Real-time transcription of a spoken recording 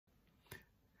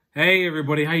Hey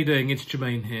everybody, how you doing? It's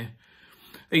Jermaine here.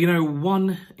 You know,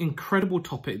 one incredible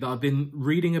topic that I've been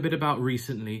reading a bit about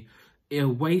recently are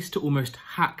ways to almost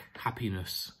hack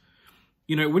happiness.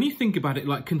 You know, when you think about it,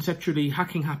 like conceptually,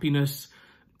 hacking happiness,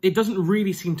 it doesn't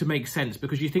really seem to make sense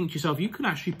because you think to yourself, you can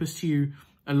actually pursue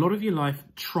a lot of your life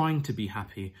trying to be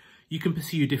happy. You can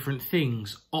pursue different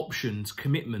things, options,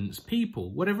 commitments, people,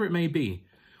 whatever it may be.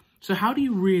 So how do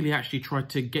you really actually try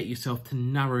to get yourself to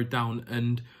narrow down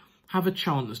and have a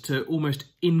chance to almost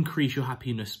increase your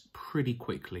happiness pretty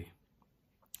quickly?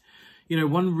 You know,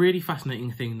 one really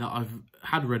fascinating thing that I've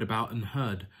had read about and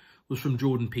heard was from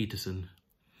Jordan Peterson.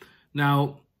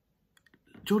 Now,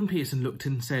 Jordan Peterson looked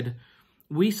and said,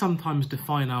 we sometimes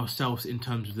define ourselves in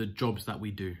terms of the jobs that we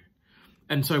do.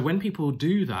 And so when people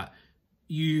do that,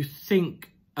 you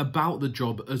think about the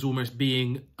job as almost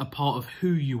being a part of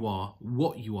who you are,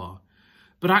 what you are.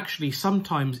 But actually,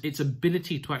 sometimes its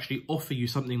ability to actually offer you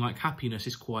something like happiness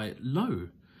is quite low.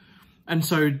 And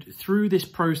so through this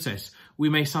process, we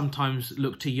may sometimes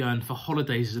look to yearn for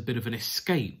holidays as a bit of an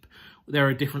escape. There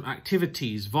are different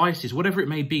activities, vices, whatever it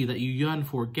may be that you yearn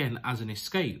for again as an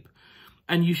escape.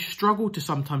 And you struggle to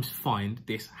sometimes find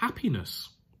this happiness.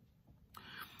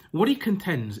 What he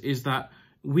contends is that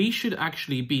we should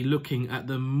actually be looking at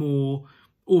the more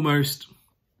almost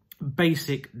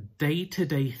basic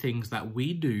day-to-day things that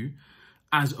we do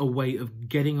as a way of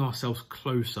getting ourselves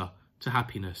closer to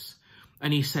happiness.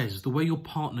 And he says the way your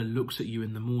partner looks at you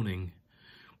in the morning,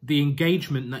 the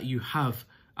engagement that you have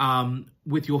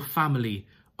with your family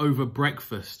over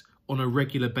breakfast on a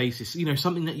regular basis, you know,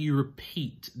 something that you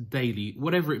repeat daily,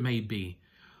 whatever it may be.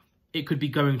 It could be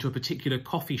going to a particular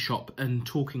coffee shop and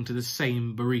talking to the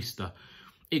same barista.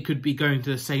 It could be going to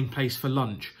the same place for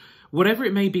lunch. Whatever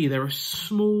it may be, there are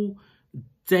small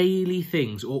daily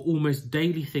things or almost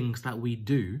daily things that we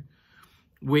do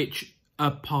which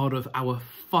are part of our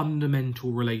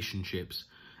fundamental relationships.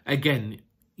 Again,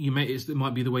 it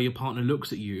might be the way your partner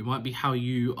looks at you. It might be how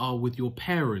you are with your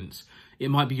parents.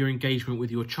 It might be your engagement with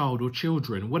your child or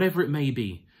children, whatever it may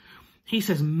be. He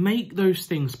says, make those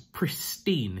things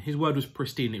pristine. His word was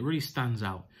pristine. It really stands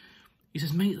out. He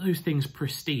says, make those things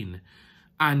pristine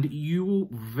and you will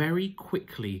very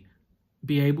quickly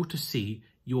be able to see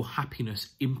your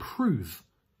happiness improve.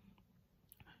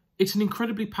 It's an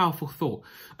incredibly powerful thought.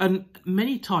 And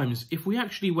many times, if we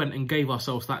actually went and gave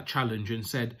ourselves that challenge and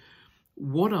said,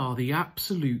 what are the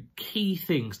absolute key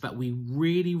things that we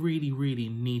really, really, really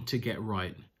need to get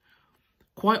right?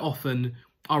 Quite often,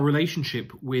 our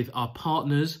relationship with our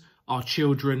partners, our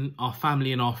children, our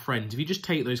family and our friends, if you just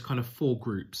take those kind of four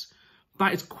groups,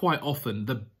 that is quite often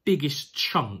the biggest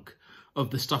chunk of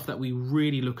the stuff that we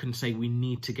really look and say we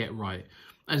need to get right.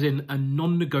 As in a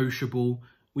non-negotiable,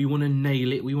 we want to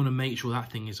nail it, we want to make sure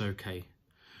that thing is okay.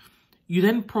 You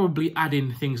then probably add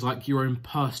in things like your own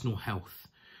personal health.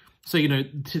 So, you know,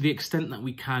 to the extent that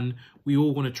we can, we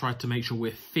all want to try to make sure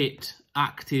we're fit,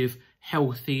 active,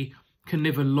 healthy, can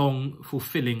live a long,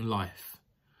 fulfilling life.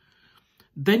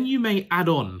 Then you may add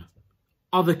on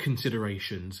other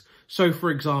considerations. So,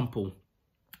 for example,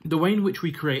 the way in which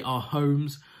we create our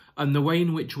homes and the way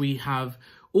in which we have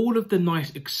all of the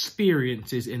nice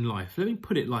experiences in life. Let me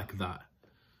put it like that.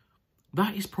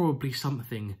 That is probably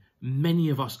something many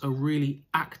of us are really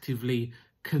actively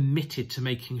committed to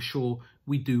making sure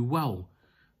we do well.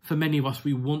 For many of us,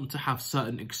 we want to have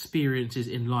certain experiences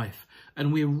in life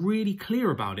and we're really clear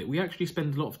about it. We actually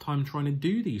spend a lot of time trying to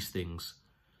do these things.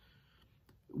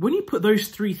 When you put those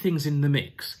three things in the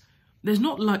mix, there's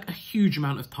not like a huge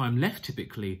amount of time left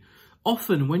typically.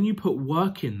 Often when you put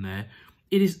work in there,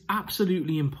 it is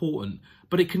absolutely important,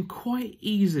 but it can quite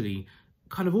easily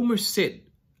kind of almost sit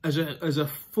as a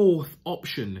fourth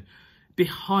option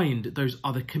behind those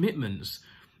other commitments.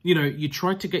 You know, you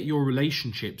try to get your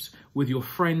relationships with your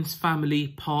friends, family,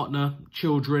 partner,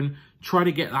 children, try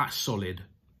to get that solid.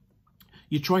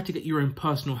 You try to get your own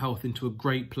personal health into a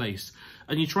great place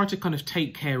and you try to kind of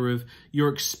take care of your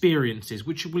experiences,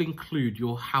 which will include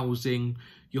your housing,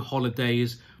 your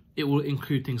holidays. It will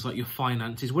include things like your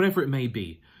finances, whatever it may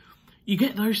be. You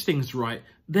get those things right,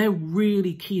 they're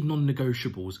really key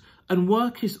non-negotiables and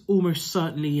work is almost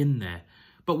certainly in there.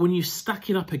 But when you stack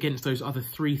it up against those other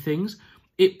three things,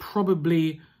 it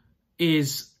probably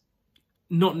is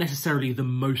not necessarily the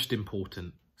most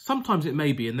important. Sometimes it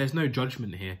may be, and there's no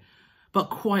judgment here, but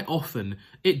quite often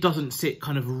it doesn't sit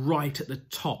kind of right at the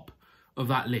top of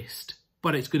that list,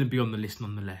 but it's going to be on the list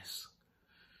nonetheless.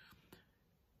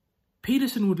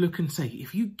 Peterson would look and say,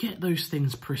 if you get those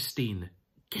things pristine,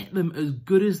 get them as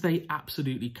good as they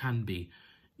absolutely can be,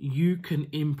 you can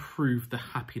improve the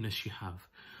happiness you have.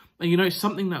 And, you know, it's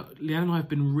something that Leanne and I have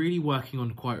been really working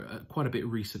on quite a bit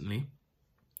recently.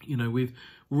 You know, we've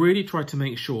really tried to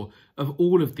make sure of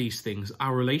all of these things,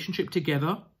 our relationship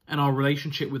together and our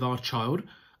relationship with our child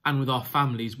and with our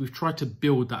families. We've tried to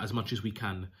build that as much as we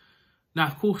can. Now,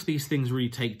 of course, these things really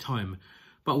take time.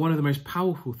 But one of the most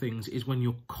powerful things is when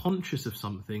you're conscious of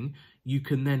something, you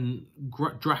can then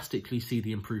drastically see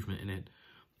the improvement in it.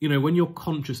 You know, when you're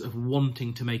conscious of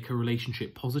wanting to make a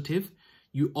relationship positive,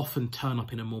 you often turn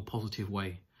up in a more positive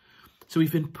way. So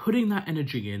we've been putting that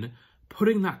energy in,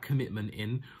 putting that commitment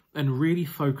in, and really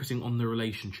focusing on the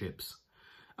relationships.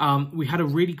 We had a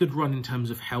really good run in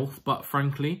terms of health, but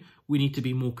frankly, we need to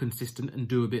be more consistent and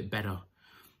do a bit better.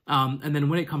 And then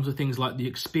when it comes to things like the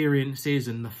experiences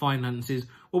and the finances,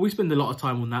 well, we spend a lot of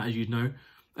time on that, as you know.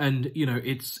 And, you know,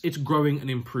 it's growing and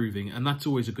improving. And that's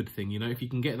always a good thing. You know, if you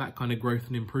can get that kind of growth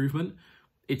and improvement,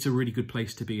 it's a really good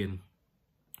place to be in.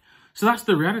 So that's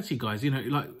the reality, guys. You know,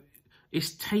 like,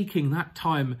 it's taking that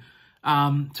time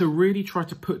to really try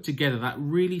to put together that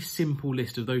really simple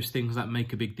list of those things that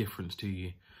make a big difference to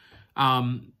you.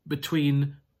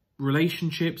 Between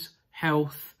relationships,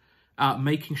 health,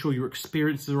 making sure your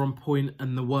experiences are on point,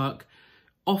 and the work.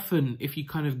 Often, if you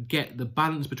kind of get the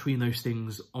balance between those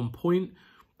things on point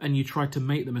and you try to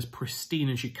make them as pristine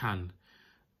as you can,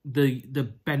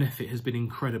 the benefit has been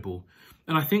incredible.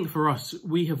 And I think for us,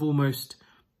 we have almost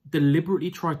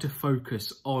deliberately tried to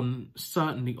focus on,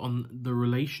 certainly on the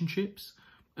relationships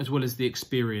as well as the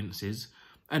experiences.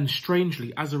 And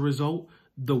strangely, as a result,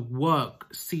 the work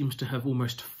seems to have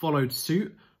almost followed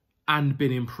suit and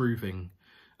been improving.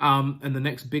 And the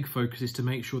next big focus is to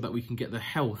make sure that we can get the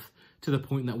health to the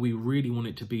point that we really want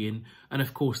it to be in. And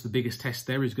of course, the biggest test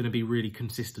there is going to be really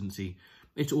consistency.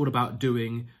 It's all about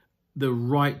doing the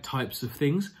right types of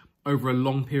things over a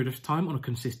long period of time on a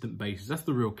consistent basis. That's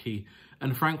the real key.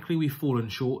 And frankly, we've fallen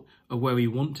short of where we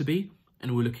want to be,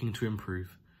 and we're looking to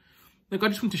improve. Look, I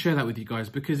just want to share that with you guys,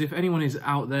 because if anyone is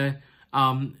out there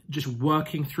just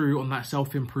working through on that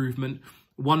self-improvement,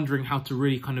 wondering how to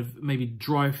really kind of maybe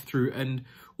drive through and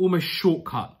almost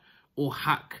shortcut or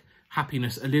hack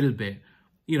happiness a little bit,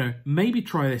 you know, maybe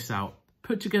try this out.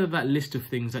 Put together that list of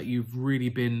things that you've really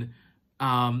been,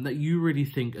 that you really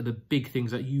think are the big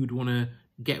things that you'd want to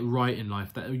get right in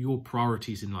life, that are your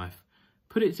priorities in life.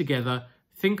 Put it together.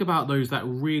 Think about those that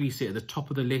really sit at the top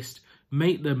of the list.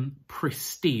 Make them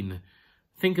pristine.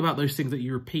 Think about those things that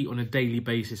you repeat on a daily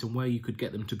basis and where you could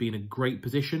get them to be in a great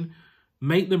position.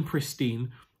 Make them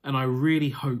pristine. And I really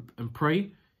hope and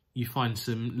pray you find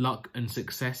some luck and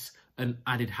success and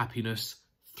added happiness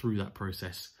through that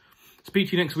process. Speak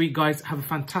to you next week, guys. Have a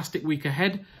fantastic week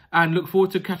ahead and look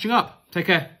forward to catching up. Take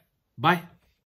care. Bye.